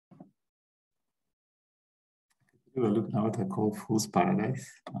We were looking at what I call Fool's Paradise.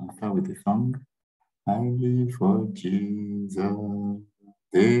 I'll start with the song. I live for Jesus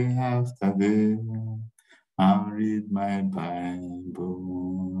day after day. I'll read my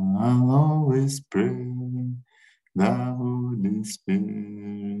Bible. I'll always pray. The Holy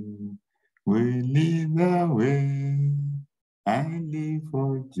Spirit will lead the way. I live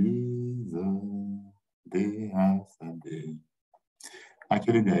for Jesus day after day.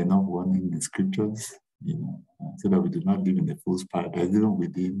 Actually, there are enough warning in the scriptures, so that we do not live in the fool's paradise, even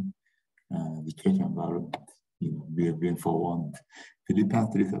within the church environment. We have been forewarned. Philippians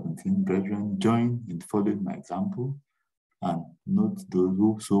 3:17, brethren, join in following my example and note those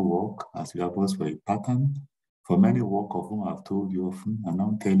who so walk as we have us for a pattern. For many walk of whom I have told you often, and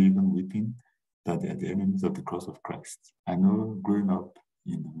now tell you even weeping, that they are the enemies of the cross of Christ. I know growing up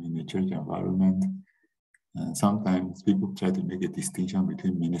in a church environment, sometimes people try to make a distinction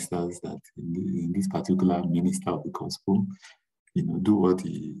between ministers that in this particular minister of the gospel, do what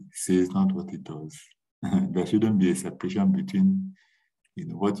he says, not what he does. There shouldn't be a separation between,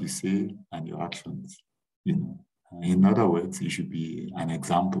 what you say and your actions. In other words, you should be an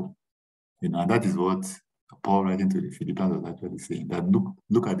example. And that is what Paul writing to the Philippians was actually saying. That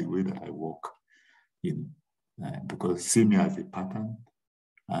look at the way that I walk. Because see me as a pattern,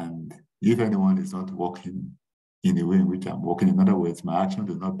 and if anyone is not walking in the way in which I'm walking, in other words, my action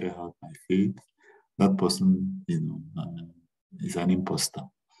does not bear out my faith, that person, is an imposter.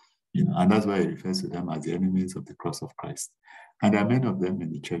 And that's why he refers to them as the enemies of the cross of Christ. And there are many of them in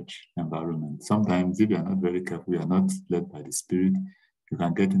the church environment. Sometimes, if you are not very careful, you are not led by the Spirit, you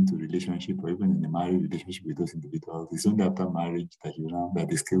can get into relationship or even in a marriage relationship with those individuals. It's only after marriage that that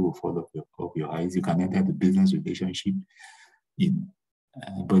the scale will fall off your eyes. You can enter the business relationship,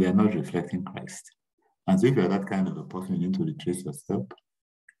 but they're not reflecting Christ. And so if you're that kind of a person, you need to retrace your step.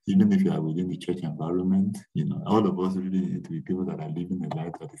 Even if you are within the church environment, all of us really need to be people that are living a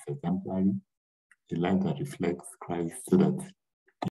life that is exemplary, a life that reflects Christ, so that